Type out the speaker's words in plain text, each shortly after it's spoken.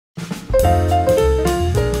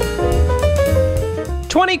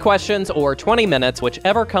20 questions or 20 minutes,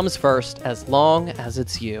 whichever comes first, as long as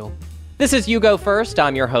it's you. This is You Go First.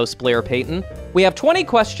 I'm your host, Blair Payton. We have 20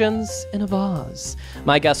 questions in a vase.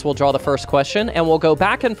 My guests will draw the first question, and we'll go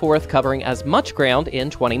back and forth covering as much ground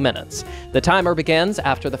in 20 minutes. The timer begins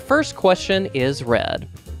after the first question is read.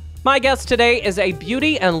 My guest today is a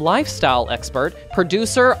beauty and lifestyle expert,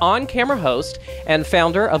 producer, on-camera host, and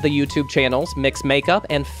founder of the YouTube channels Mix Makeup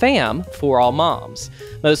and Fam for All Moms.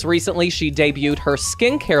 Most recently, she debuted her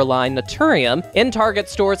skincare line, Naturium, in Target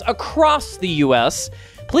stores across the U.S.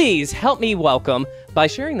 Please help me welcome, by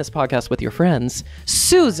sharing this podcast with your friends,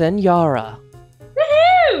 Susan Yara.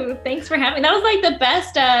 Woohoo! Thanks for having me. That was like the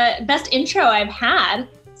best intro I've had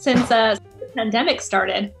since the pandemic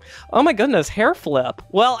started. Oh my goodness, hair flip.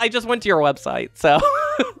 Well, I just went to your website, so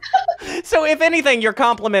so if anything, you're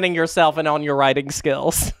complimenting yourself and on your writing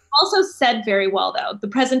skills. Also said very well, though. The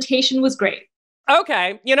presentation was great.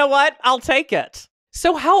 Okay, you know what? I'll take it.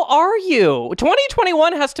 So how are you?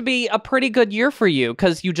 2021 has to be a pretty good year for you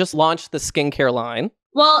because you just launched the skincare line.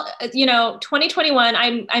 Well, 2021,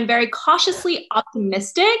 I'm very cautiously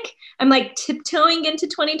optimistic. I'm like tiptoeing into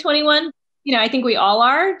 2021. I think we all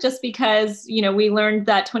are, just because, we learned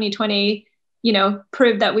that 2020,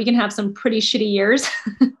 proved that we can have some pretty shitty years.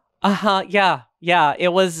 Yeah.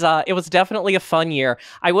 It was definitely a fun year.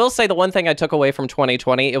 I will say the one thing I took away from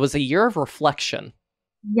 2020, it was a year of reflection.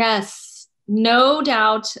 Yes, no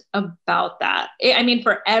doubt about that. I mean,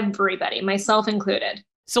 for everybody, myself included.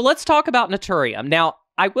 So let's talk about Naturium. Now,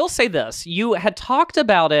 I will say this. You had talked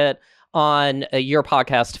about it on your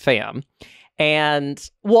podcast, Fam. And,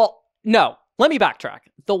 no, let me backtrack.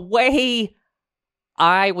 The way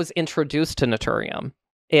I was introduced to Naturium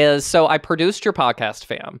is, so I produced your podcast,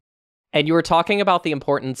 Fam, and you were talking about the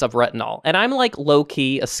importance of retinol. And I'm like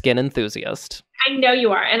low-key a skin enthusiast. I know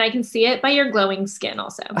you are, and I can see it by your glowing skin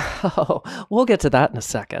also. Oh, we'll get to that in a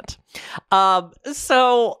second.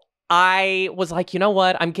 So I was like, you know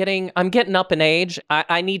what? I'm getting up in age.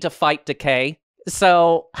 I need to fight decay.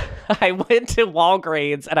 So I went to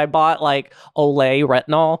Walgreens and I bought like Olay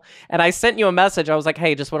retinol, and I sent you a message. I was like,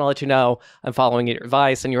 hey, just want to let you know I'm following your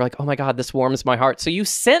advice. And you're like, oh my God, this warms my heart. So you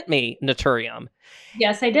sent me Naturium.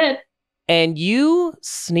 Yes, I did. And you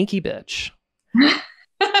sneaky bitch.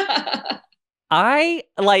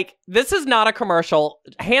 This is not a commercial.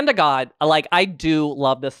 Hand to God, I do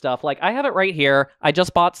love this stuff. I have it right here. I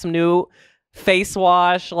just bought some new face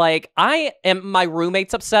wash. My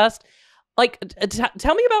roommate's obsessed.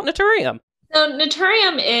 Tell me about Naturium. So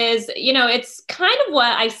Naturium is, it's kind of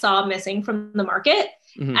what I saw missing from the market.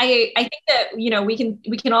 Mm-hmm. I think that,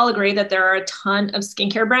 we can all agree that there are a ton of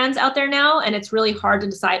skincare brands out there now, and it's really hard to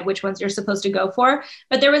decide which ones you're supposed to go for.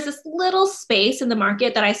 But there was this little space in the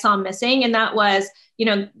market that I saw missing, and that was,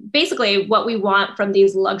 basically what we want from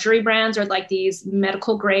these luxury brands or like these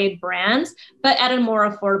medical grade brands, but at a more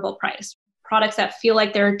affordable price. Products that feel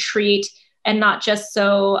like they're a treat and not just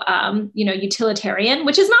so, utilitarian,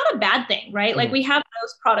 which is not a bad thing, right? Mm. We have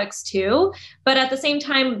those products too, but at the same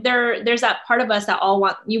time, there's that part of us that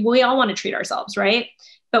we all want to treat ourselves, right?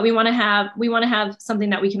 But we want to have something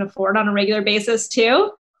that we can afford on a regular basis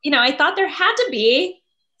too. I thought there had to be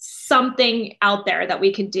something out there that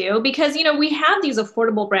we could do because, we have these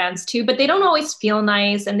affordable brands too, but they don't always feel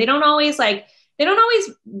nice, and they don't always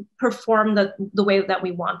perform the way that we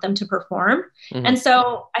want them to perform. Mm-hmm. And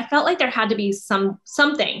so I felt like there had to be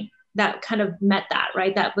something that kind of met that,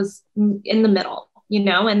 right? That was in the middle,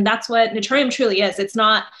 and that's what Naturium truly is. It's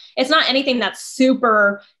not anything that's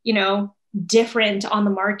super, different on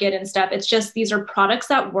the market and stuff. It's just, these are products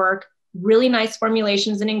that work, really nice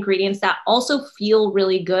formulations and ingredients that also feel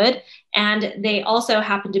really good. And they also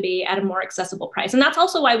happen to be at a more accessible price. And that's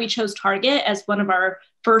also why we chose Target as one of our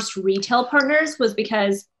first retail partners, was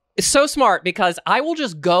because it's so smart, because I will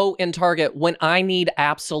just go in Target when I need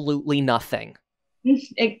absolutely nothing.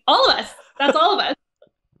 All of us. That's all of us.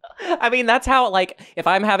 I mean, that's how, if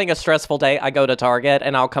I'm having a stressful day, I go to Target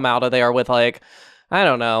and I'll come out of there with I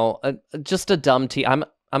don't know, just a dumb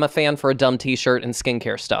I'm a fan for a dumb t-shirt and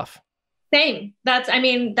skincare stuff. Same. That's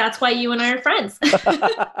why you and I are friends.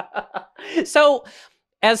 So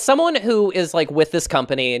as someone who is with this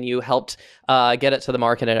company and you helped get it to the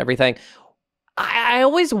market and everything, I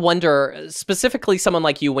always wonder, specifically someone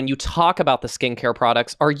like you, when you talk about the skincare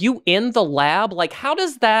products, are you in the lab? How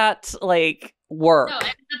does that work? No,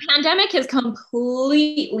 the pandemic has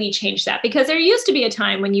completely changed that, because there used to be a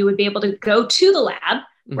time when you would be able to go to the lab,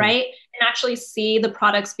 mm-hmm. right? And actually see the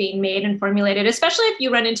products being made and formulated, especially if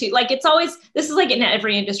you run into, this is in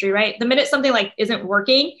every industry, right? The minute something isn't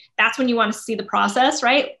working, that's when you want to see the process,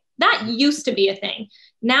 right? That used to be a thing.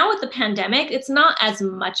 Now with the pandemic, it's not as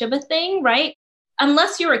much of a thing, right?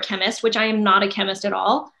 unless you're a chemist, which I am not a chemist at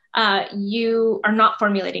all, you are not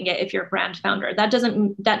formulating it if you're a brand founder. That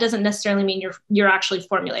doesn't necessarily mean you're actually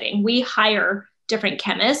formulating. We hire different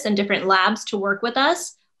chemists and different labs to work with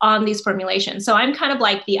us on these formulations. So I'm kind of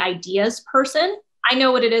like the ideas person. I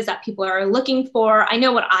know what it is that people are looking for. I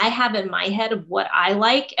know what I have in my head of what I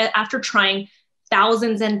like after trying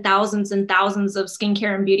thousands and thousands and thousands of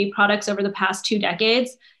skincare and beauty products over the past 2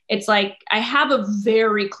 decades. It's like, I have a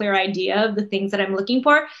very clear idea of the things that I'm looking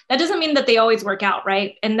for. That doesn't mean that they always work out,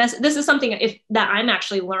 right? And this is something that I'm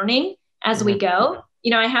actually learning as we go.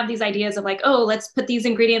 I have these ideas of like, oh, let's put these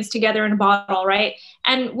ingredients together in a bottle, right?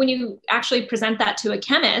 And when you actually present that to a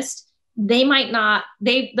chemist, they might not,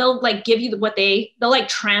 they'll like give you they'll like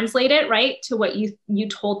translate it, right, to what you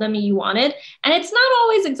told them you wanted. And it's not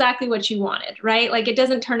always exactly what you wanted, right? Like it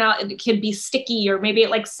doesn't turn out, it could be sticky, or maybe it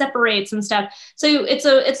like separates and stuff. So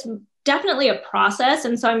it's definitely a process.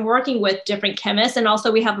 And so I'm working with different chemists, and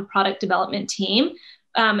also we have a product development team.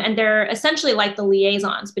 And they're essentially like the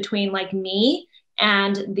liaisons between like me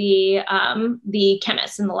and the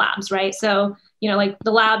chemists in the labs, right? So, like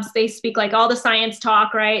the labs, they speak like all the science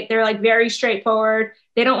talk, right? They're like very straightforward.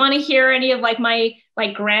 They don't want to hear any of like my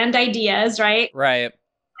like grand ideas, right? Right. Like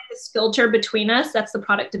this filter between us, that's the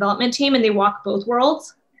product development team, and they walk both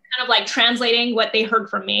worlds, kind of like translating what they heard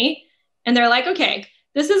from me. And they're like, okay,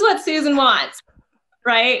 this is what Susan wants,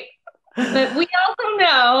 right? But we also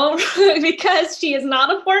know, because she is not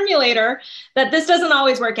a formulator, that this doesn't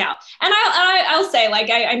always work out. And I'll say, like,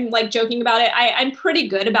 I'm like joking about it. I'm pretty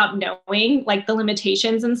good about knowing like the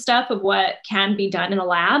limitations and stuff of what can be done in a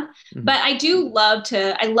lab. But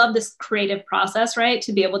I love this creative process, right?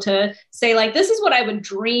 To be able to say like, this is what I would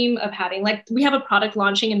dream of having. Like we have a product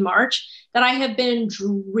launching in March that I have been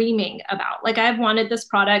dreaming about. Like I've wanted this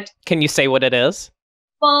product. Can you say what it is?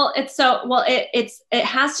 Well, it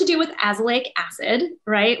has to do with azelaic acid,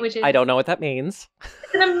 right? Which is, I don't know what that means.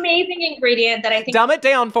 It's an amazing ingredient that I think. Dumb it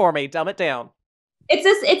down for me. Dumb it down. It's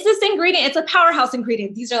this ingredient. It's a powerhouse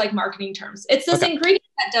ingredient. These are like marketing terms. It's this ingredient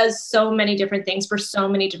that does so many different things for so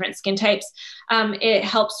many different skin types. It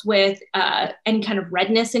helps with any kind of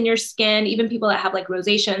redness in your skin, even people that have like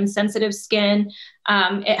rosacea and sensitive skin.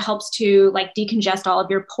 It helps to like decongest all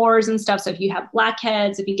of your pores and stuff. So if you have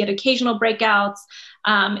blackheads, if you get occasional breakouts,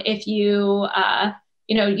 if you,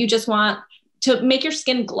 you just want to make your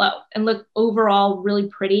skin glow and look overall really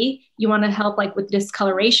pretty, you want to help like with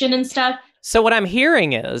discoloration and stuff. So what I'm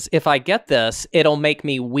hearing is, if I get this, it'll make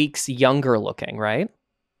me weeks younger looking, right?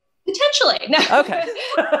 Potentially. No. Okay.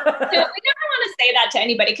 So we never want to say that to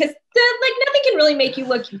anybody, because like nothing can really make you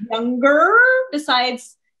look younger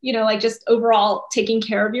besides, like just overall taking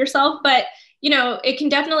care of yourself. But, it can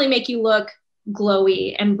definitely make you look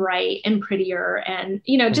glowy and bright and prettier and,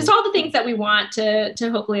 just all the things that we want to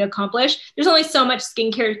hopefully accomplish. There's only so much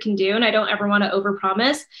skincare you can do, and I don't ever want to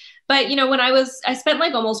overpromise. But, when I spent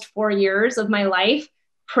like almost 4 years of my life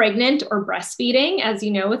pregnant or breastfeeding, as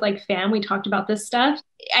you know, with like fam, we talked about this stuff.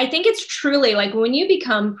 I think it's truly like when you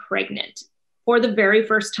become pregnant for the very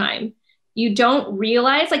first time, you don't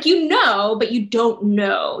realize, like, but you don't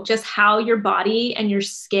know just how your body and your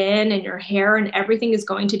skin and your hair and everything is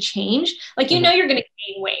going to change. Like, you're going to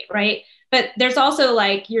gain weight, right? But there's also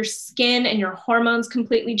like your skin and your hormones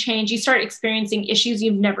completely change. You start experiencing issues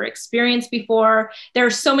you've never experienced before. There are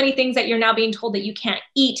so many things that you're now being told that you can't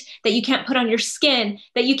eat, that you can't put on your skin,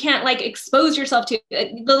 that you can't like expose yourself to.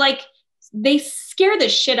 They scare the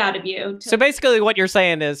shit out of you. So basically what you're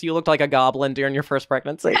saying is you looked like a goblin during your first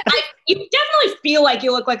pregnancy. You definitely feel like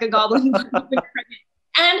you look like a goblin when you're pregnant.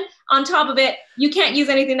 And on top of it, you can't use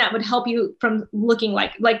anything that would help you from looking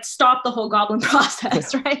like stop the whole goblin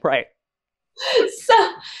process, right? Right. So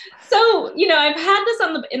I've had this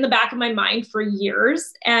in the back of my mind for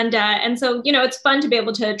years, and so it's fun to be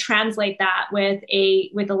able to translate that with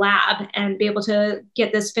a lab and be able to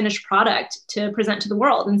get this finished product to present to the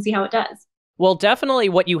world and see how it does. Well, definitely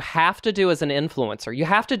what you have to do as an influencer, you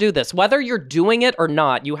have to do this. Whether you're doing it or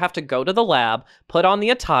not, you have to go to the lab, put on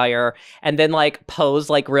the attire, and then like pose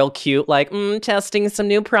like real cute, like testing some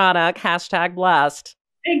new product, #blessed.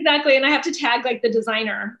 Exactly. And I have to tag like the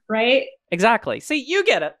designer, right? Exactly. See, you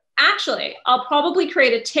get it. Actually, I'll probably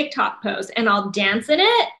create a TikTok post and I'll dance in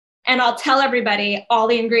it and I'll tell everybody all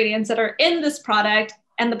the ingredients that are in this product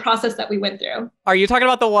and the process that we went through. Are you talking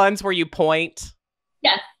about the ones where you point?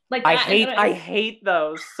 Yes. Like that. I hate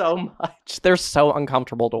those so much. They're so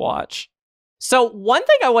uncomfortable to watch. So one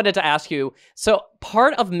thing I wanted to ask you, so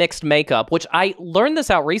part of mixed makeup, which I learned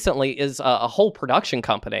this out recently, is a whole production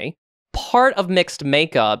company. Part of mixed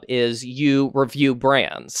makeup is you review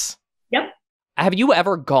brands. Yep. Have you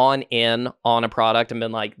ever gone in on a product and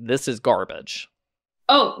been like, this is garbage?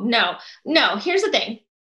 Oh, no, no. Here's the thing.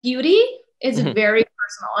 Beauty is very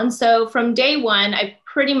personal. And so from day one, I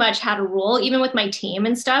pretty much had a rule, even with my team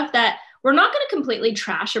and stuff, that we're not going to completely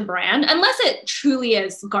trash a brand unless it truly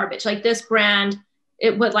is garbage. Like this brand,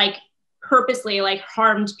 it would like purposely like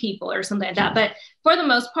harmed people or something like that. But for the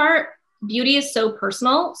most part, beauty is so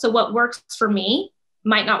personal. So what works for me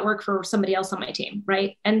might not work for somebody else on my team,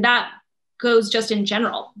 right? And that goes just in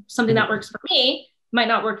general. Something that works for me might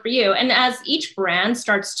not work for you. And as each brand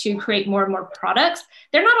starts to create more and more products,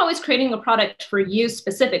 they're not always creating a product for you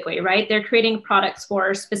specifically, right? They're creating products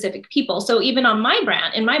for specific people. So even on my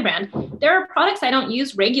brand, in my brand, there are products I don't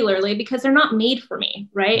use regularly because they're not made for me,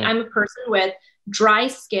 right? I'm a person with dry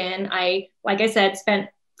skin. Like I said, spent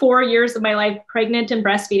 4 years of my life pregnant and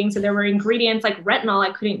breastfeeding. So there were ingredients like retinol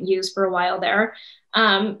I couldn't use for a while there.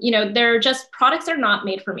 They're just products that are not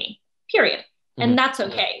made for me, period. And that's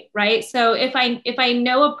okay, right? So if I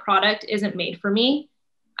know a product isn't made for me,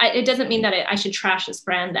 it doesn't mean that I should trash this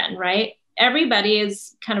brand then, right? Everybody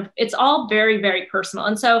is it's all very, very personal.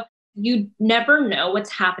 And so you never know what's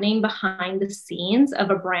happening behind the scenes of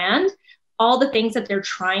a brand, all the things that they're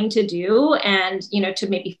trying to do and, to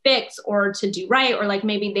maybe fix or to do right, or like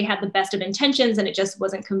maybe they had the best of intentions and it just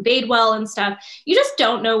wasn't conveyed well and stuff. You just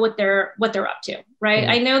don't know what they're up to, right?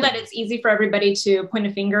 I know that it's easy for everybody to point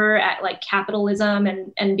a finger at like capitalism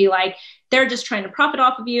and be like, they're just trying to profit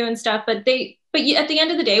off of you and stuff. But at the end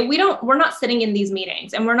of the day, we're not sitting in these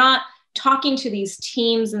meetings and we're not talking to these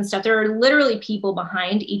teams and stuff. There are literally people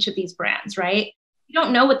behind each of these brands, right? You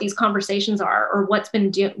don't know what these conversations are or what's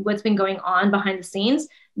been going on behind the scenes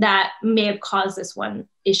that may have caused this one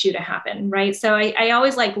issue to happen, right? So I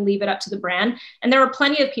always like leave it up to the brand. And there are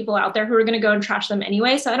plenty of people out there who are going to go and trash them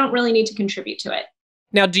anyway. So I don't really need to contribute to it.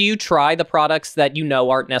 Now, do you try the products that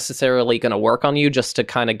aren't necessarily going to work on you just to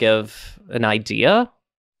kind of give an idea?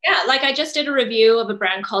 Yeah, like I just did a review of a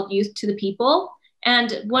brand called Youth to the People. And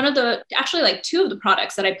two of the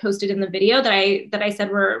products that I posted in the video that I said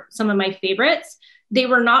were some of my favorites, they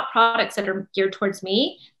were not products that are geared towards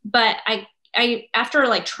me, but I after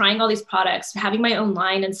like trying all these products, having my own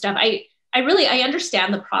line and stuff, I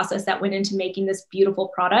understand the process that went into making this beautiful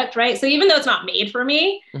product, right? So even though it's not made for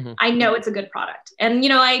me, I know it's a good product. And,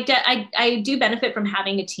 I do benefit from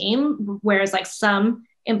having a team, whereas like some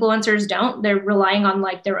influencers don't. They're relying on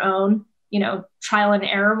like their own, trial and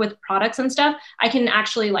error with products and stuff. I can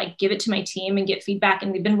actually like give it to my team and get feedback.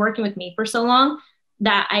 And they've been working with me for so long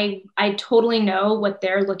that I totally know what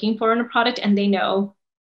they're looking for in a product, and they know,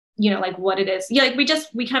 like what it is. Yeah, like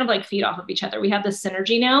we kind of like feed off of each other. We have this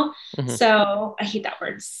synergy now. So I hate that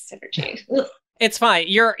word, synergy. Ugh. It's fine.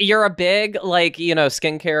 You're a big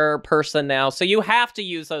skincare person now, so you have to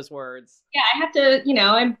use those words. Yeah, I have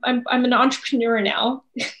to. I'm an entrepreneur now.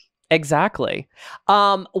 Exactly.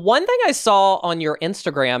 One thing I saw on your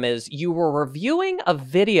Instagram is you were reviewing a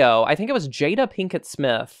video. I think it was Jada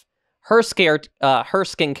Pinkett-Smith, her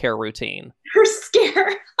skincare routine. Her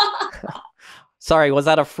scare. Sorry, was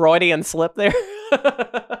that a Freudian slip there?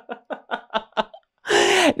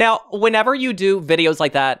 Now, whenever you do videos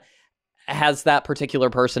like that, has that particular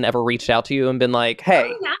person ever reached out to you and been like, hey?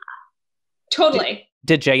 Oh, yeah. Totally.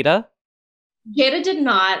 Did Jada? Jada did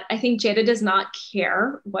not. I think Jada does not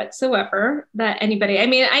care whatsoever that anybody,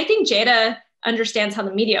 I think Jada understands how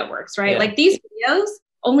the media works, right? Yeah. Like these videos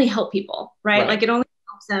only help people, right? Like it only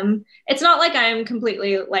helps them. It's not like I'm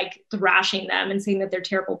completely like thrashing them and saying that they're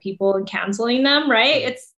terrible people and canceling them,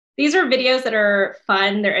 right? These are videos that are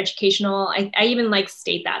fun. They're educational. I even like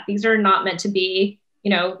state that these are not meant to be,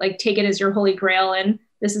 like take it as your holy grail and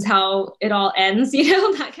this is how it all ends,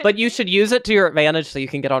 But you should use it to your advantage so you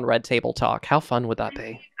can get on Red Table Talk. How fun would that be?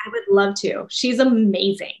 I would love to. She's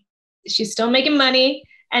amazing. She's still making money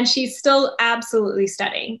and she's still absolutely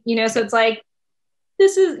stunning, so it's like,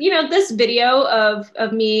 this is, this video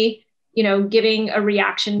of me, giving a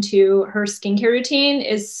reaction to her skincare routine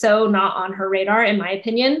is so not on her radar, in my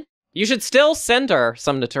opinion. You should still send her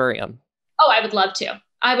some Naturium. Oh, I would love to.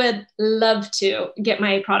 I would love to get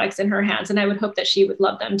my products in her hands, and I would hope that she would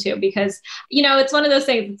love them too, because, it's one of those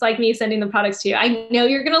things. It's like me sending the products to you. I know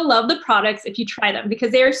you're going to love the products if you try them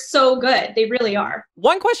because they're so good. They really are.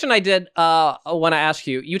 One question I did want to ask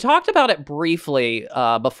you, you talked about it briefly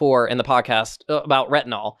before in the podcast about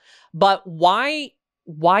retinol, but why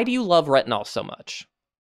do you love retinol so much?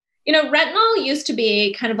 Retinol used to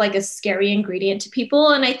be kind of like a scary ingredient to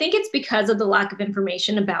people. And I think it's because of the lack of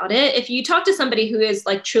information about it. If you talk to somebody who is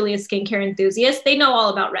like truly a skincare enthusiast, they know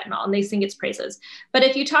all about retinol and they sing its praises. But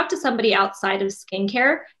if you talk to somebody outside of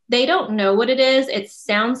skincare, they don't know what it is. It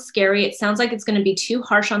sounds scary. It sounds like it's going to be too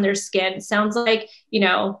harsh on their skin. It sounds like,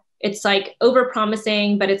 it's like over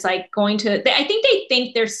promising, but it's like going to, I think they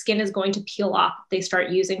think their skin is going to peel off if they start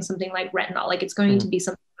using something like retinol, like it's going to be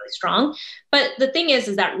something really strong. But the thing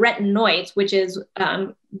is that retinoids, which is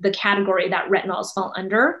the category that retinols fall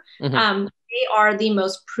under, they are the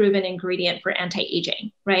most proven ingredient for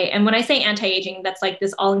anti-aging, right? And when I say anti-aging, that's like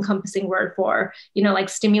this all-encompassing word for, like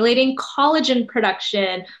stimulating collagen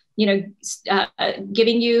production,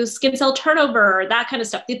 giving you skin cell turnover, that kind of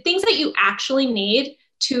stuff. The things that you actually need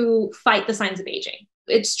to fight the signs of aging.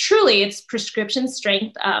 It's prescription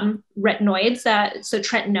strength retinoids, so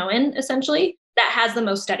tretinoin essentially, that has the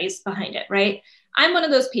most studies behind it, right? I'm one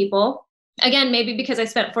of those people, again, maybe because I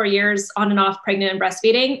spent 4 years on and off pregnant and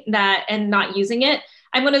breastfeeding and not using it.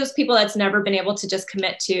 I'm one of those people that's never been able to just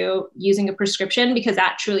commit to using a prescription because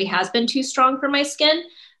that truly has been too strong for my skin.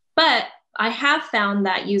 But I have found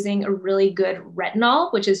that using a really good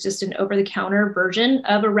retinol, which is just an over-the-counter version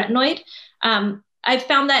of a retinoid, I've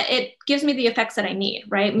found that it gives me the effects that I need,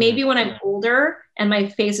 right? Maybe when I'm older and my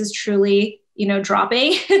face is truly,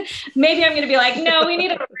 dropping, maybe I'm going to be like, no, we need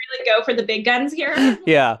to really go for the big guns here.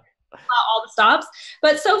 Yeah. All the stops.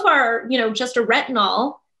 But so far, just a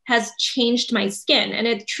retinol has changed my skin. And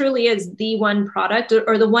it truly is the one product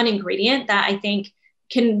or the one ingredient that I think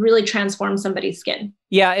can really transform somebody's skin.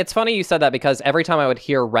 Yeah, it's funny you said that because every time I would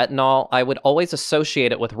hear retinol, I would always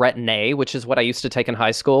associate it with Retin-A, which is what I used to take in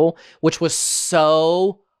high school, which was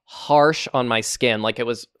so harsh on my skin. Like it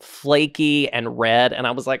was flaky and red. And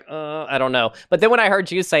I was like, I don't know. But then when I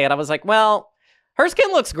heard you say it, I was like, well, her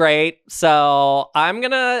skin looks great. So I'm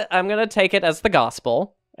gonna take it as the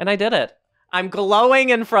gospel. And I did it. I'm glowing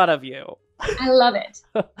in front of you. I love it.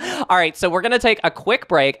 All right, so we're going to take a quick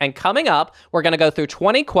break, and coming up, we're going to go through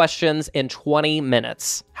 20 questions in 20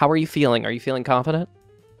 minutes. How are you feeling? Are you feeling confident?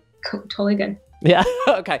 Totally good. Yeah,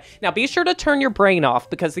 okay. Now, be sure to turn your brain off,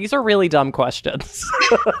 because these are really dumb questions.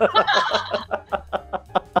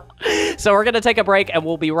 So we're going to take a break, and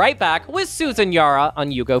we'll be right back with Susan Yara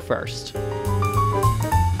on You Go First.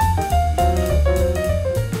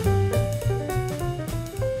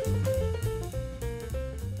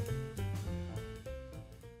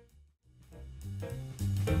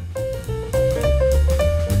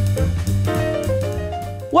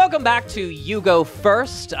 Welcome back to You Go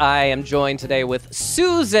First. I am joined today with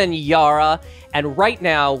Susan Yara, and right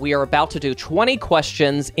now we are about to do 20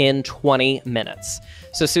 questions in 20 minutes.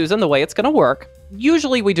 So Susan, the way it's going to work,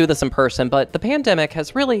 usually we do this in person, but the pandemic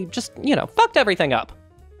has really just, fucked everything up.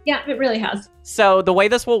 Yeah, it really has. So the way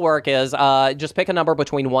this will work is just pick a number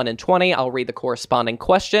between 1 and 20. I'll read the corresponding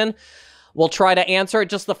question. We'll try to answer it.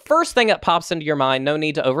 Just the first thing that pops into your mind. No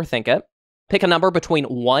need to overthink it. Pick a number between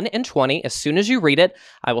 1 and 20. As soon as you read it,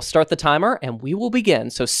 I will start the timer and we will begin.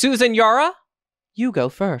 So Susan Yara, you go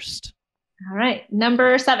first. All right.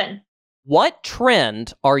 Number 7. What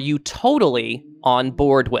trend are you totally on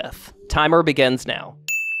board with? Timer begins now.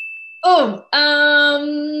 Oh,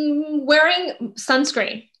 wearing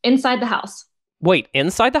sunscreen inside the house. Wait,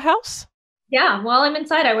 inside the house? Yeah, while I'm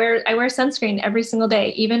inside, I wear sunscreen every single day,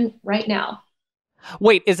 even right now.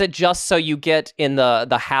 Wait, is it just so you get in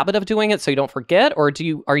the habit of doing it so you don't forget, or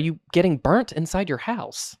are you getting burnt inside your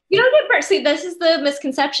house? You don't get burnt. See, this is the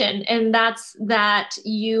misconception, and that's that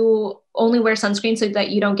you only wear sunscreen so that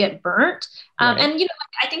you don't get burnt. Right. And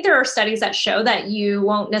I think there are studies that show that you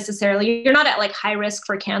won't necessarily, you're not at like high risk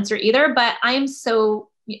for cancer either. But I am so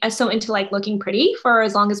into like looking pretty for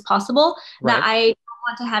as long as possible that I don't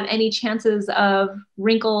want to have any chances of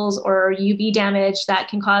wrinkles or UV damage that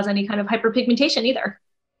can cause any kind of hyperpigmentation either.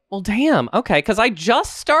 Well, damn. Okay, because I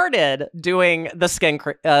just started doing the skin.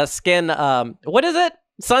 What is it?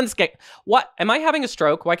 Sunscreen. What? Am I having a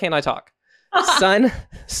stroke? Why can't I talk?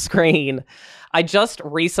 Sunscreen. I just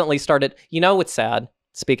recently started. What's sad?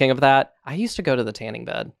 Speaking of that, I used to go to the tanning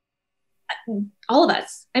bed. All of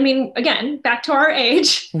us. I mean, again, back to our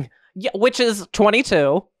age. Yeah, which is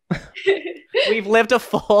 22. We've lived a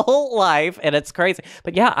full life and it's crazy.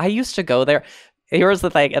 But yeah, I used to go there. Here's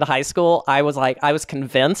the thing. In high school, I was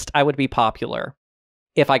convinced I would be popular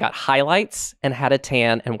if I got highlights and had a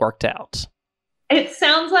tan and worked out. It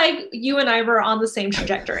sounds like you and I were on the same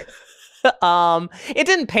trajectory. It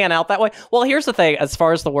didn't pan out that way. Well, here's the thing. As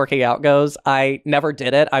far as the working out goes, I never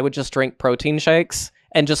did it. I would just drink protein shakes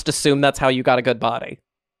and just assume that's how you got a good body.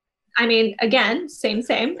 I mean, again, same.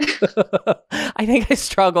 I think I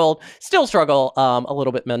still struggle a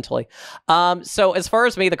little bit mentally. So as far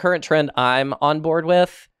as me, the current trend I'm on board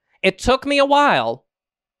with, it took me a while.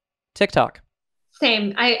 TikTok.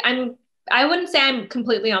 Same. I wouldn't say I'm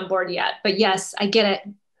completely on board yet, but yes, I get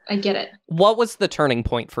it. What was the turning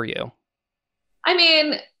point for you? I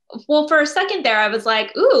mean, well, for a second there, I was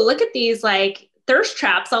like, ooh, look at these like thirst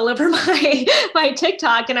traps all over my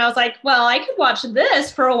TikTok. And I was like, well, I could watch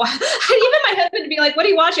this for a while. And even my husband would be like, what are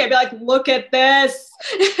you watching? I'd be like, look at this.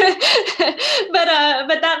 but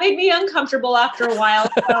that made me uncomfortable after a while.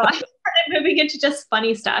 So I started moving into just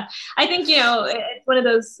funny stuff. I think, it's one of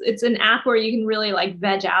those, it's an app where you can really like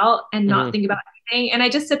veg out and not think about anything. And I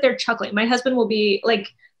just sit there chuckling. My husband will be like,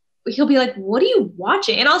 he'll be like, what are you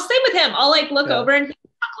watching? And I'll stay with him. I'll like look over and he's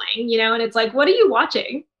chuckling, and it's like, what are you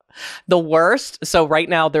watching? The worst. So right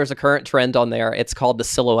now there's a current trend on there. It's called the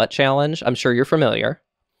Silhouette Challenge. I'm sure you're familiar.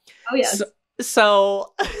 Oh, yes.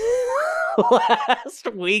 So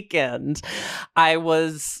last weekend, I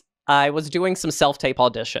was doing some self-tape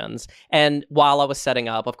auditions. And while I was setting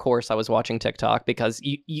up, of course, I was watching TikTok because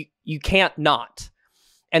you can't not.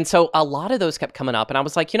 And so a lot of those kept coming up. And I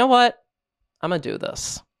was like, you know what? I'm going to do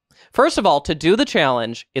this. First of all, to do the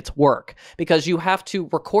challenge, it's work because you have to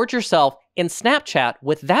record yourself in Snapchat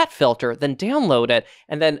with that filter, then download it.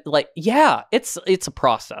 And then it's a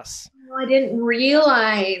process. Oh, I didn't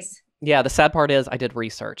realize. Yeah. The sad part is I did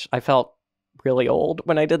research. I felt really old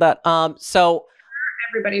when I did that. So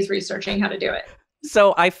everybody's researching how to do it.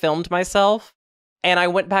 So I filmed myself and I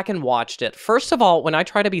went back and watched it. First of all, when I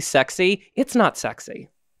try to be sexy, it's not sexy.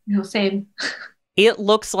 No, same. It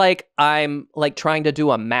looks like I'm like trying to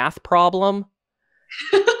do a math problem.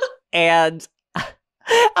 And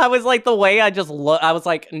I was like, the way I just look, I was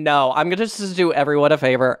like, no, I'm going to just do everyone a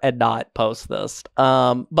favor and not post this.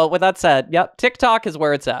 But with that said, yep, TikTok is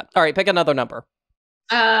where it's at. All right, pick another number.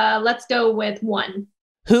 Let's go with 1.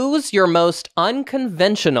 Who's your most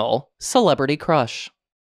unconventional celebrity crush?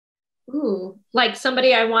 Ooh, like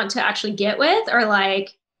somebody I want to actually get with or like...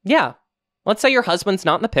 Yeah. Let's say your husband's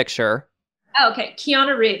not in the picture. Oh, okay.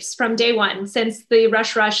 Keanu Reeves from day one, since the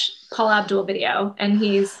Rush Rush Paul Abdul video. And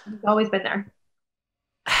he's always been there.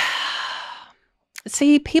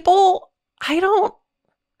 See, people,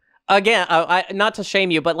 again, not to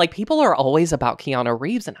shame you, but like people are always about Keanu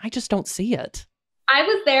Reeves and I just don't see it. I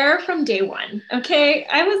was there from day one. Okay.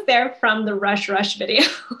 I was there from the Rush Rush video.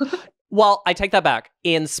 Well, I take that back.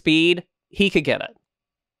 In Speed, he could get it.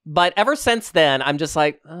 But ever since then, I'm just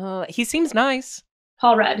like, he seems nice.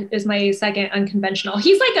 Paul Rudd is my second unconventional.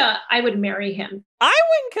 He's like I would marry him. I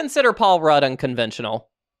wouldn't consider Paul Rudd unconventional.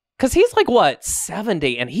 Because he's like,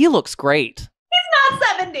 70? And he looks great. He's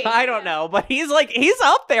not 70. I don't know. But he's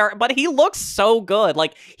up there. But he looks so good.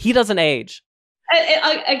 Like, he doesn't age.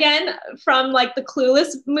 Again, from like the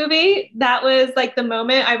Clueless movie, that was like the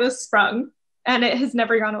moment I was sprung. And it has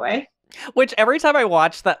never gone away. Which every time I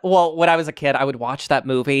watched that, well, when I was a kid, I would watch that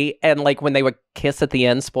movie. And like when they would kiss at the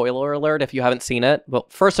end, spoiler alert, if you haven't seen it. Well,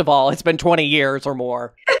 first of all, it's been 20 years or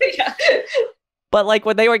more. Yeah. But like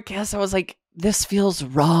when they would kiss, I was like, this feels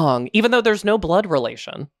wrong. Even though there's no blood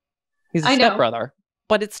relation. He's a stepbrother.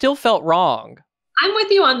 But it still felt wrong. I'm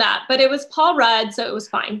with you on that. But it was Paul Rudd, so it was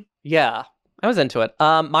fine. Yeah, I was into it.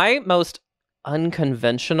 My most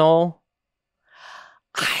unconventional...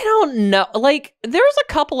 I don't know. Like, there's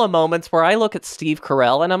a couple of moments where I look at Steve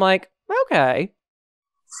Carell and I'm like, okay.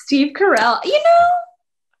 Steve Carell.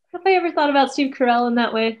 Have I ever thought about Steve Carell in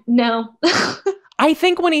that way? No. I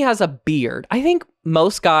think when he has a beard, I think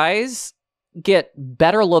most guys get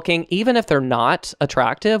better looking, even if they're not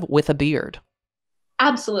attractive, with a beard.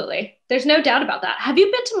 Absolutely. There's no doubt about that. Have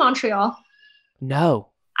you been to Montreal? No.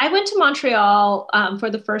 I went to Montreal for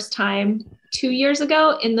the first time 2 years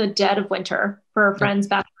ago in the dead of winter for a friend's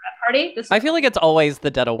bachelorette party. I feel like it's always the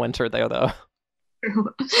dead of winter there, though. And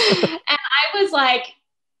I was like,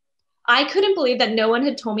 I couldn't believe that no one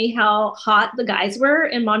had told me how hot the guys were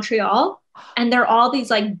in Montreal. And they're all these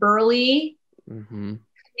like burly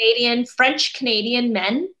French Canadian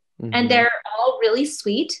men. And they're all really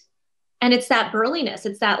sweet. And it's that burliness.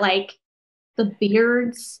 It's that like the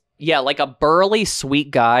beards. Yeah, like a burly,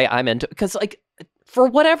 sweet guy I'm into. Because like, for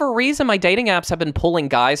whatever reason, my dating apps have been pulling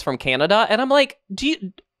guys from Canada. And I'm like,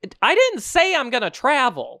 I didn't say I'm going to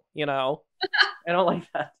travel, I don't like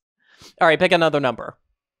that. All right, pick another number.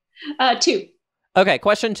 2. Okay,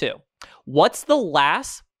 question 2. What's the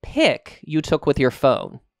last pic you took with your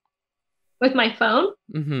phone? With my phone?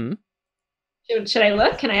 Mm-hmm. Should I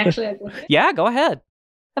look? Can I actually look? Yeah, go ahead.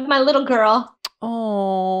 Of my little girl.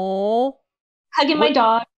 Oh. Hugging my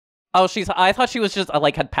dog. Oh, I thought she was just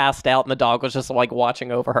like had passed out and the dog was just like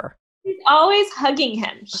watching over her. She's always hugging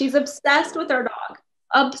him. She's obsessed with our dog.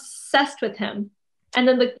 Obsessed with him. And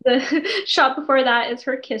then the shot before that is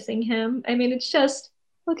her kissing him. I mean, it's just,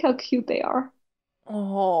 look how cute they are.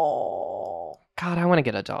 Oh, God, I want to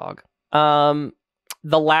get a dog.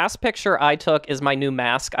 The last picture I took is my new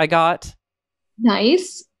mask I got.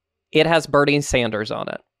 Nice. It has Bernie Sanders on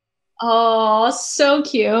it. Oh, so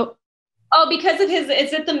cute. Oh, because of is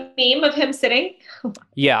it the meme of him sitting?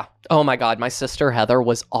 Yeah. Oh my God. My sister Heather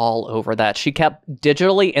was all over that. She kept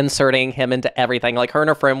digitally inserting him into everything. Like her and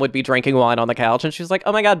her friend would be drinking wine on the couch and she's like,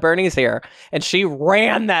 oh my God, Bernie's here. And she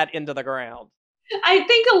ran that into the ground. I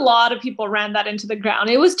think a lot of people ran that into the ground.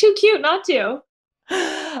 It was too cute not to.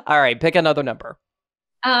 All right. Pick another number.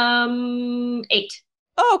 8.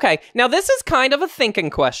 Oh, okay. Now this is kind of a thinking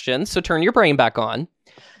question. So turn your brain back on.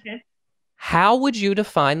 Okay. How would you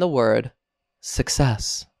define the word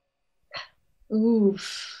success?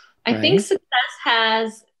 Oof. Right? I think success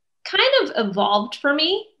has kind of evolved for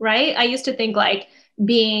me, right? I used to think like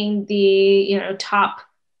being the, top,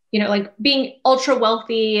 like being ultra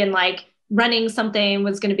wealthy and like running something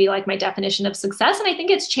was going to be like my definition of success. And I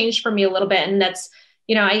think it's changed for me a little bit. And that's,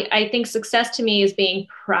 I think success to me is being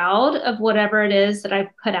proud of whatever it is that I've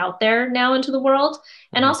put out there now into the world,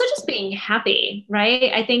 and also just being happy,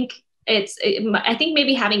 right? I think I think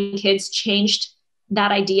maybe having kids changed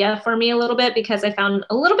that idea for me a little bit because I found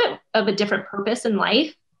a little bit of a different purpose in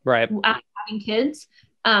life, right, after having kids.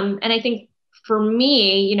 And I think for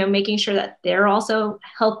me, making sure that they're also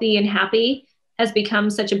healthy and happy has become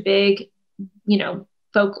such a big,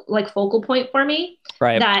 focal point for me,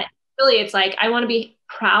 right, that really it's like, I want to be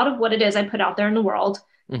proud of what it is I put out there in the world,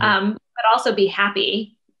 but also be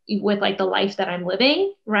happy with like the life that I'm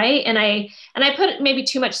living. Right. And I put maybe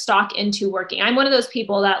too much stock into working. I'm one of those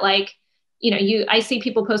people that like, I see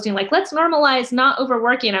people posting like, let's normalize not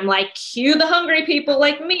overworking. I'm like, cue the hungry people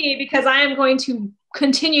like me, because I am going to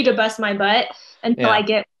continue to bust my butt until I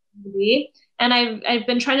get where I want to be. And I've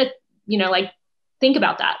been trying to, like think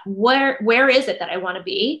about that. Where is it that I want to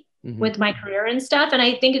be with my career and stuff? And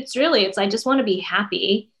I think it's I just want to be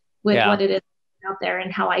happy with what it is out there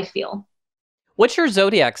and how I feel. What's your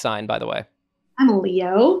zodiac sign, by the way? I'm a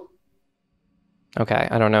Leo. Okay.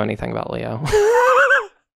 I don't know anything about Leo.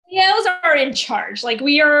 Leos are in charge. Like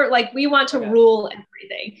we want to rule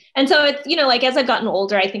everything. And so it's, like as I've gotten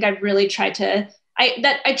older, I think I've really tried to,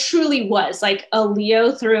 I truly was like a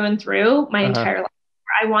Leo through and through my entire life.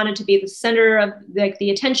 I wanted to be the center of like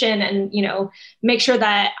the attention and, make sure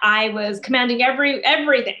that I was commanding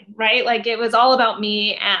everything, right? Like it was all about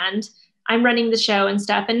me and I'm running the show and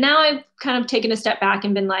stuff. And now I've kind of taken a step back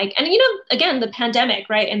and been like, and again, the pandemic,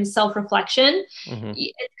 right? And self-reflection,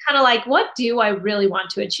 it's kind of like, what do I really want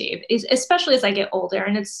to achieve? Especially as I get older.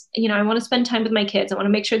 And it's, I want to spend time with my kids. I want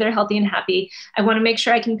to make sure they're healthy and happy. I want to make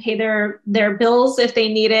sure I can pay their bills if they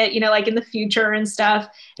need it, like in the future and stuff,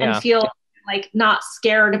 and feel like not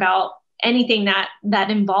scared about anything that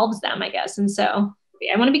involves them, I guess. And so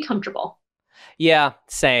I want to be comfortable. Yeah,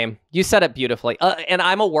 same. You said it beautifully. And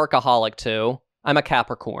I'm a workaholic too. I'm a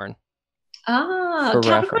Capricorn.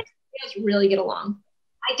 Capricorns really get along.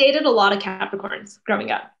 I dated a lot of Capricorns growing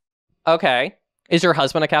up. Okay. Is your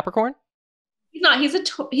husband a Capricorn? He's not. He's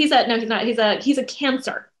not. He's a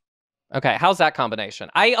Cancer. Okay. How's that combination?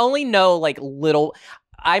 I only know like little.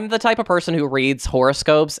 I'm the type of person who reads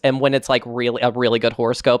horoscopes, and when it's like a really good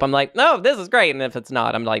horoscope, I'm like, no, this is great. And if it's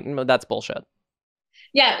not, I'm like, no, that's bullshit.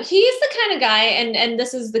 Yeah, he's the kind of guy, and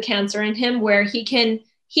this is the Cancer in him, where he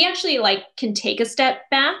actually like can take a step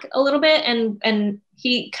back a little bit, and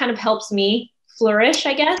he kind of helps me flourish,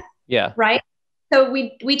 I guess. Yeah. Right. So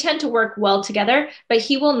we tend to work well together, but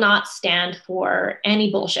he will not stand for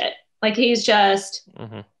any bullshit. Like he's just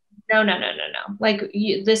no. Like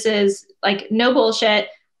this is like no bullshit.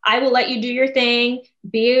 I will let you do your thing.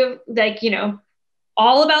 Be like,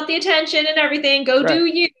 all about the attention and everything. Go do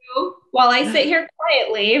you while I sit here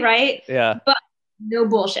quietly, right? Yeah. But no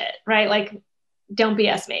bullshit, right? Like, don't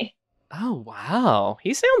BS me. Oh, wow.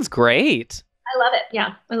 He sounds great. I love it.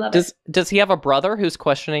 Yeah, I love it. Does he have a brother who's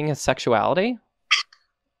questioning his sexuality?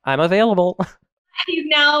 I'm available. He's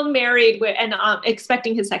now married and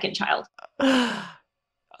expecting his second child.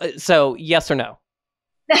 So, yes or no?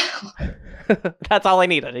 That's all I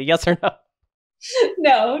needed. A yes or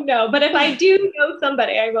no. No. But if I do know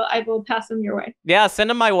somebody, I will pass them your way. Yeah, send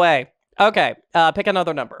them my way. Okay, pick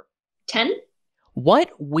another number. 10.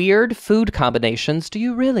 What weird food combinations do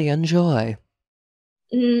you really enjoy?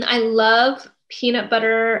 I love peanut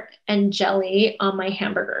butter and jelly on my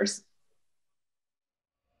hamburgers.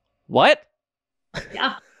 What?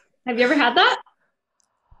 Yeah. Have you ever had that?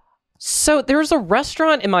 So there's a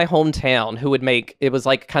restaurant in my hometown who would make, it was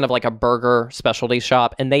like kind of like a burger specialty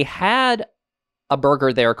shop, and they had a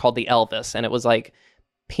burger there called the Elvis, and it was like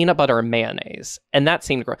peanut butter and mayonnaise, and that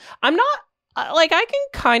seemed great. I'm not, like, I can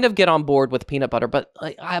kind of get on board with peanut butter, but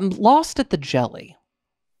like, I'm lost at the jelly.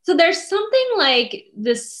 So there's something like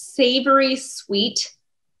this savory sweet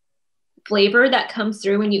flavor that comes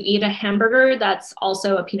through when you eat a hamburger that's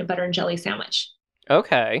also a peanut butter and jelly sandwich.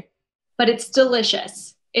 Okay. but it's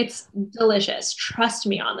delicious. It's delicious. Trust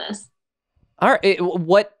me on this. All right.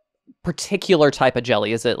 What particular type of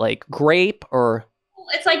jelly? Is it like grape or?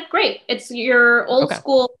 It's like grape. It's your old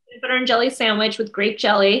school peanut butter and jelly sandwich with grape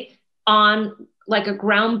jelly on like a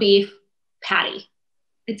ground beef patty.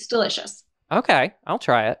 It's delicious. Okay, I'll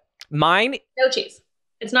try it. Mine. No cheese.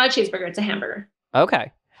 It's not a cheeseburger. It's a hamburger.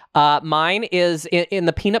 Okay. Mine is in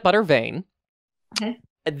the peanut butter vein. Okay.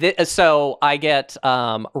 So I get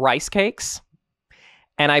rice cakes,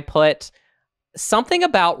 and I put something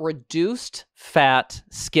about reduced fat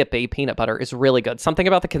Skippy peanut butter is really good. Something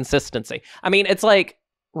about the consistency. I mean, it's like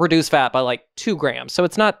reduced fat by like 2 grams, so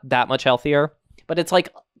it's not that much healthier, but it's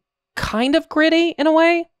like kind of gritty in a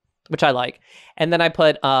way, which I like. And then I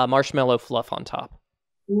put marshmallow fluff on top.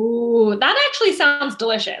 Ooh, that actually sounds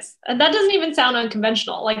delicious. And that doesn't even sound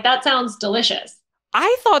unconventional. Like, that sounds delicious.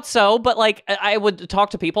 I thought so, but like I would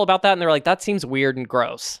talk to people about that and they're like, that seems weird and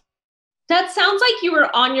gross. That sounds like you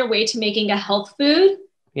were on your way to making a health food.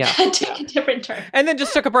 Yeah. Took a different turn. And then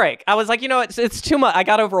just took a break. I was like, it's too much. I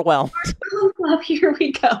got overwhelmed. Oh, here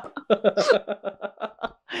we go.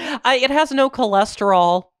 It has no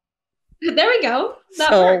cholesterol. There we go. That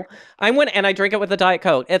so worked. I went and I drink it with a Diet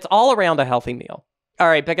Coke. It's all around a healthy meal. All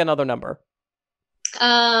right, pick another number.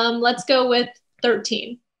 Let's go with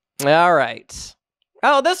 13. All right.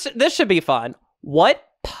 Oh, this should be fun. What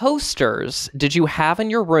posters did you have in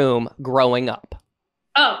your room growing up?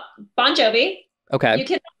 Oh, Bon Jovi. Okay. You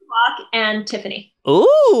Kid on the Block and Tiffany.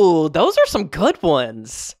 Ooh, those are some good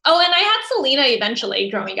ones. Oh, and I had Selena eventually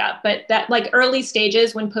growing up, but that like early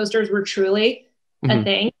stages when posters were truly a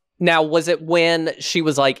thing. Now, was it when she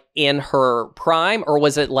was like in her prime, or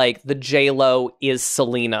was it like the J-Lo is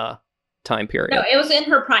Selena time period? No, it was in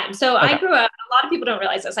her prime. So I grew up, a lot of people don't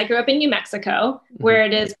realize this. I grew up in New Mexico, where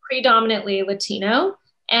it is predominantly Latino,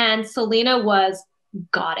 and Selena was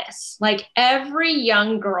goddess. Like every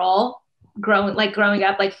young girl growing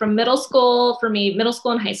up, like from middle school, for me, middle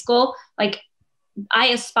school and high school, like I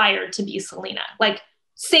aspired to be Selena, like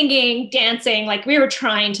singing, dancing, like we were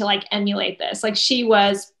trying to like emulate this. Like she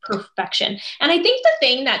was perfection. And I think the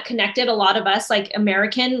thing that connected a lot of us, like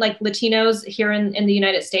American, like Latinos here in the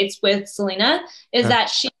United States with Selena is that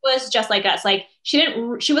she was just like us. Like she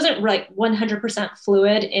wasn't like 100%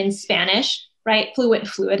 fluid in Spanish, right? Fluent.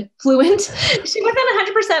 She wasn't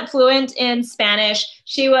 100% fluent in Spanish.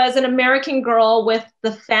 She was an American girl with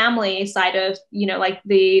the family side of, like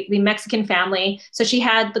the Mexican family. So she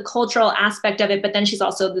had the cultural aspect of it, but then she's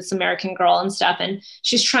also this American girl and stuff. And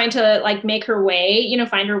she's trying to like make her way,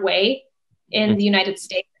 find her way in the United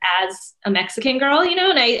States as a Mexican girl,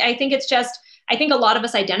 and I think it's just, I think a lot of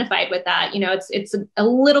us identified with that. It's a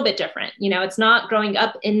little bit different. It's not growing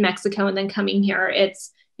up in Mexico and then coming here.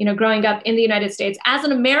 It's, growing up in the United States as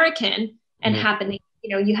an American and you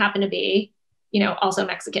happen to be, also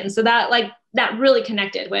Mexican. So that really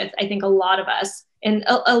connected with, I think, a lot of us and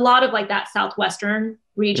a lot of like that Southwestern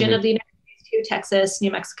region of the United States too, Texas, New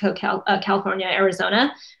Mexico, California,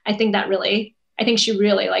 Arizona. I think she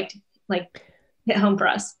really like hit home for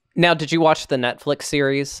us. Now, did you watch the Netflix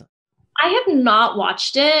series? I have not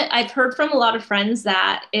watched it. I've heard from a lot of friends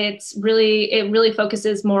that it really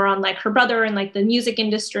focuses more on like her brother and like the music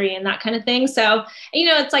industry and that kind of thing. So,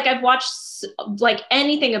 it's like I've watched like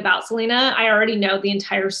anything about Selena. I already know the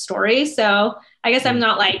entire story. So I guess I'm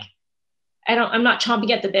not like, I'm not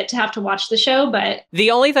chomping at the bit to have to watch the show, but.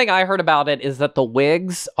 The only thing I heard about it is that the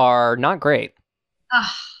wigs are not great.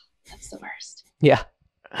 That's the worst. Yeah.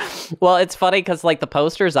 Well, it's funny because like the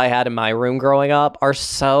posters I had in my room growing up are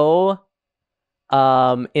so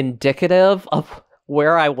indicative of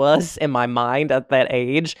where I was in my mind at that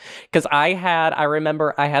age. Because I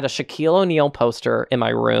remember I had a Shaquille O'Neal poster in my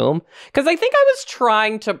room because I think I was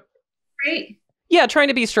trying to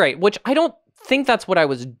be straight, which I don't think that's what I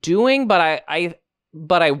was doing, but I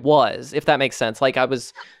was, if that makes sense. Like I was,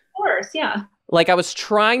 of course, yeah. Like I was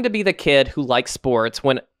trying to be the kid who likes sports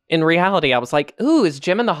when in reality I was like, ooh, is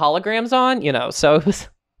Jim and the Holograms on? So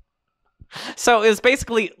it was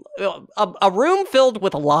basically a room filled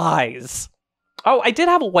with lies. Oh, I did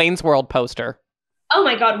have a Wayne's World poster. Oh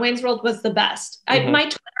my God, Wayne's World was the best. My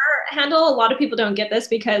Twitter handle, a lot of people don't get this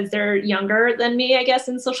because they're younger than me, I guess,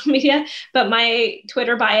 in social media. But my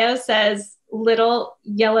Twitter bio says little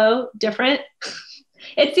yellow different.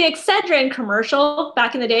 It's the Excedrin commercial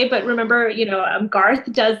back in the day. But remember,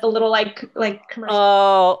 Garth does the little like commercial.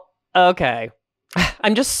 Oh, okay.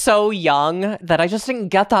 I'm just so young that I just didn't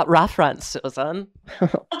get that reference, Susan.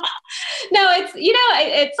 No, it's,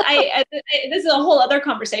 this is a whole other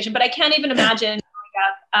conversation, but I can't even imagine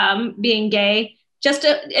growing up, being gay.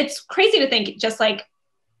 It's crazy to think just like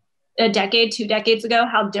a decade, 2 decades ago,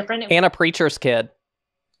 how different it was. And a preacher's kid.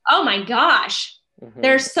 Oh my gosh. Mm-hmm.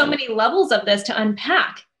 There's so many levels of this to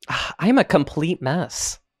unpack. I'm a complete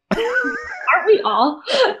mess. Aren't we all?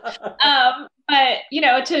 But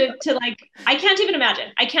to like, I can't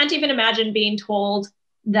even imagine being told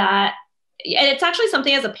that. And it's actually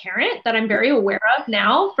something as a parent that I'm very aware of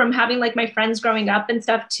now from having like my friends growing up and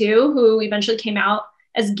stuff too, who eventually came out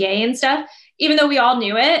as gay and stuff, even though we all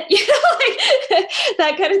knew it, like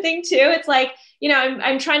that kind of thing too. It's like,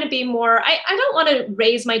 I'm trying to be more, I don't want to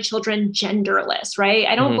raise my children genderless, right?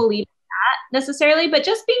 I don't believe that necessarily, but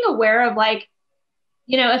just being aware of like,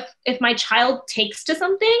 if my child takes to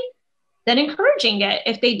something, then encouraging it.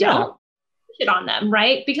 If they don't, it on them,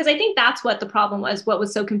 right? Because I think that's what the problem was, what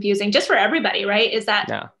was so confusing just for everybody, right? Is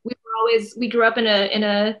that we grew up in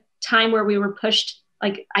a time where we were pushed,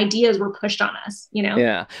 like ideas were pushed on us,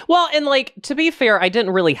 Yeah. Well, and like, to be fair, I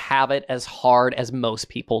didn't really have it as hard as most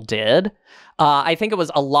people did. I think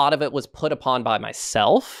a lot of it was put upon by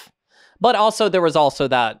myself, but also there was also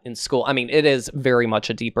that in school. I mean, it is very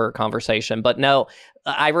much a deeper conversation, but no,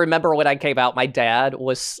 I remember when I came out, my dad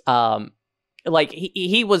was like,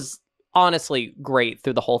 he was honestly great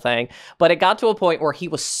through the whole thing, but it got to a point where he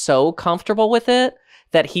was so comfortable with it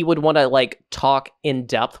that he would want to like talk in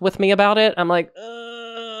depth with me about it. I'm like,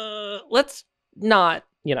 let's not,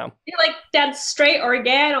 You're like, Dad, straight or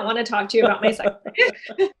gay? I don't want to talk to you about my sex.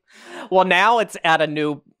 Well, now it's at a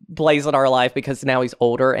new place in our life because now he's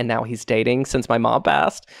older and now he's dating since my mom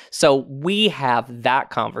passed. So we have that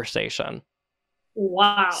conversation.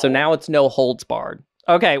 Wow. So now it's no holds barred.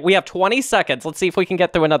 Okay, we have 20 seconds. Let's see if we can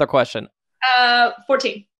get through another question.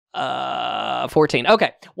 14. 14.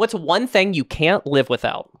 Okay. What's one thing you can't live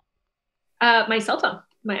without? My cell phone,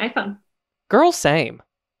 my iPhone. Girl, same.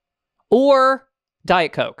 Or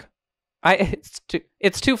Diet Coke.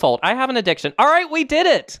 It's twofold. I have an addiction. All right, we did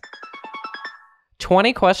it.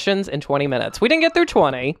 20 questions in 20 minutes. We didn't get through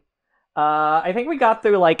 20. I think we got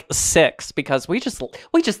through like 6 because we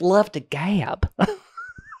just love to gab.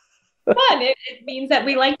 Fun. It means that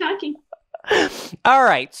we like talking. All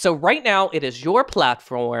right. So right now it is your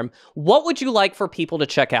platform. What would you like for people to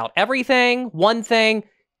check out? Everything? One thing?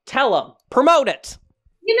 Tell them. Promote it.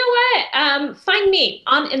 You know what? Find me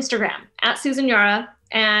on Instagram at Susan Yara.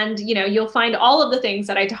 And, you'll find all of the things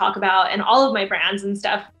that I talk about and all of my brands and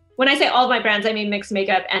stuff. When I say all of my brands, I mean Mixed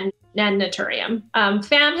Makeup and Naturium.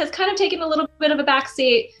 Fam has kind of taken a little bit of a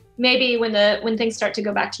backseat. Maybe when things start to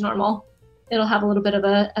go back to normal, it'll have a little bit of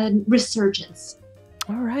a resurgence.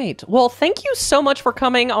 All right. Well, thank you so much for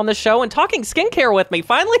coming on the show and talking skincare with me.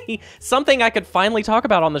 Finally, something I could finally talk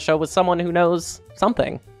about on the show with someone who knows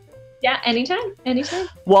something. Yeah, anytime.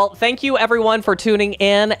 Well, thank you everyone for tuning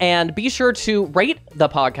in, and be sure to rate the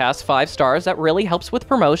podcast 5 stars. That really helps with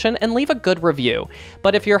promotion, and leave a good review.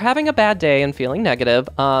 But if you're having a bad day and feeling negative,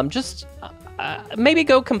 just maybe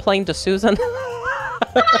go complain to Susan. Send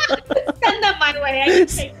them my way. I can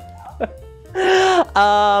take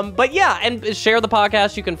but yeah, and share the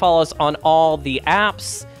podcast. You can follow us on all the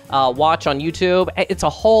apps, watch on YouTube. It's a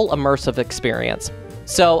whole immersive experience.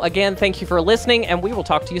 So again, thank you for listening, and we will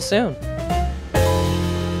talk to you soon.